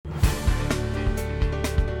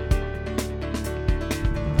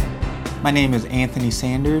My name is Anthony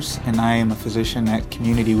Sanders, and I am a physician at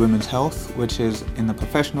Community Women's Health, which is in the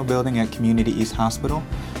professional building at Community East Hospital,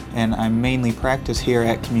 and I mainly practice here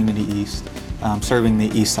at Community East, serving the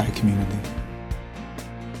East Side community.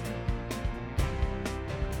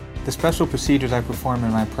 The special procedures I perform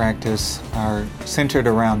in my practice are centered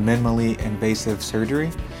around minimally invasive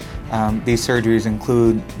surgery. These surgeries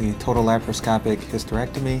include the total laparoscopic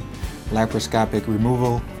hysterectomy, laparoscopic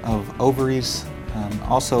removal of ovaries,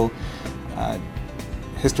 also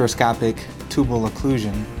hysteroscopic tubal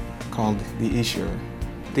occlusion called the Essure.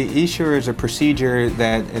 The Essure is a procedure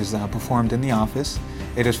that is performed in the office.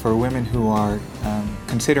 It is for women who are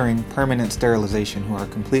considering permanent sterilization, who are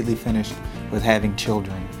completely finished with having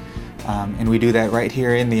children. And we do that right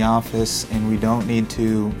here in the office, and we don't need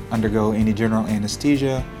to undergo any general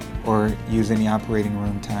anesthesia or use any operating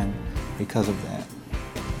room time because of that.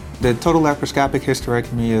 The total laparoscopic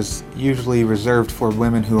hysterectomy is usually reserved for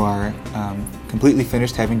women who are completely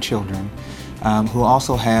finished having children, who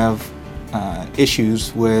also have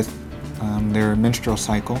issues with their menstrual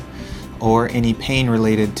cycle or any pain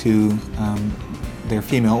related to their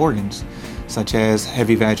female organs, such as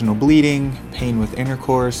heavy vaginal bleeding, pain with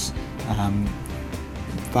intercourse,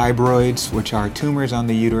 fibroids, which are tumors on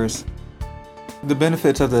the uterus. The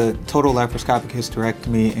benefits of the total laparoscopic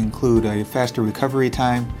hysterectomy include a faster recovery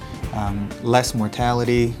time, less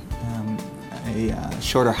mortality, a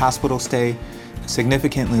shorter hospital stay,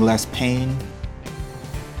 significantly less pain.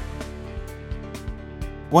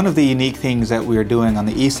 One of the unique things that we are doing on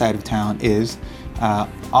the east side of town is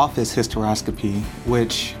office hysteroscopy,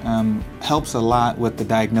 which helps a lot with the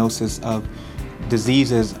diagnosis of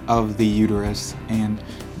diseases of the uterus. And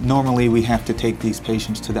normally we have to take these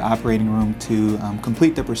patients to the operating room to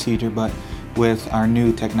complete the procedure, but with our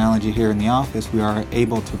new technology here in the office, we are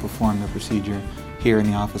able to perform the procedure here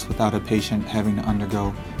in the office without a patient having to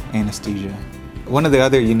undergo anesthesia. One of the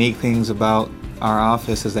other unique things about our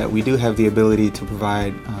office is that we do have the ability to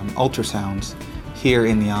provide ultrasounds here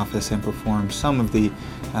in the office and perform some of the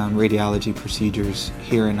radiology procedures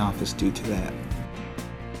here in office due to that.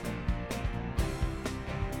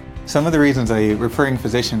 Some of the reasons a referring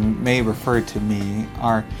physician may refer to me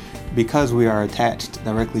are because we are attached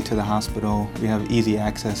directly to the hospital. We have easy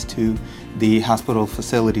access to the hospital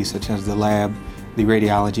facilities such as the lab, the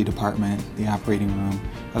radiology department, the operating room,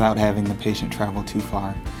 without having the patient travel too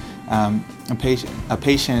far. A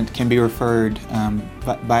patient can be referred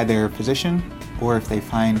by their physician, or if they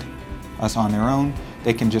find us on their own,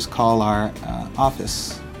 they can just call our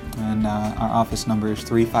office. And our office number is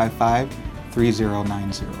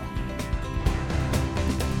 355-3090.